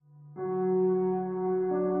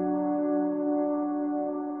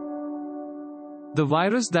The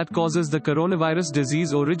virus that causes the coronavirus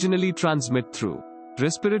disease originally transmits through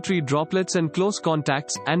respiratory droplets and close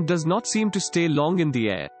contacts, and does not seem to stay long in the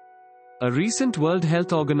air. A recent World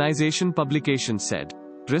Health Organization publication said,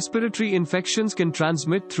 respiratory infections can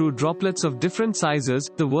transmit through droplets of different sizes,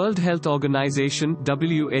 the World Health Organization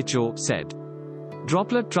 (WHO) said.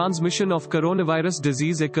 Droplet transmission of coronavirus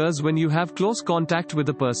disease occurs when you have close contact with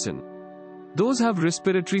a person. Those have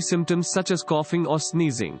respiratory symptoms such as coughing or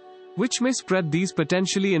sneezing, which may spread these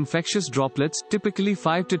potentially infectious droplets, typically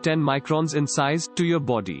 5 to 10 microns in size, to your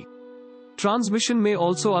body. Transmission may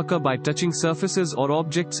also occur by touching surfaces or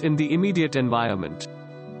objects in the immediate environment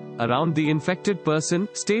around the infected person.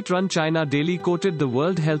 State-run China Daily quoted the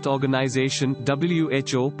World Health Organization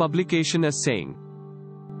 (WHO) publication as saying,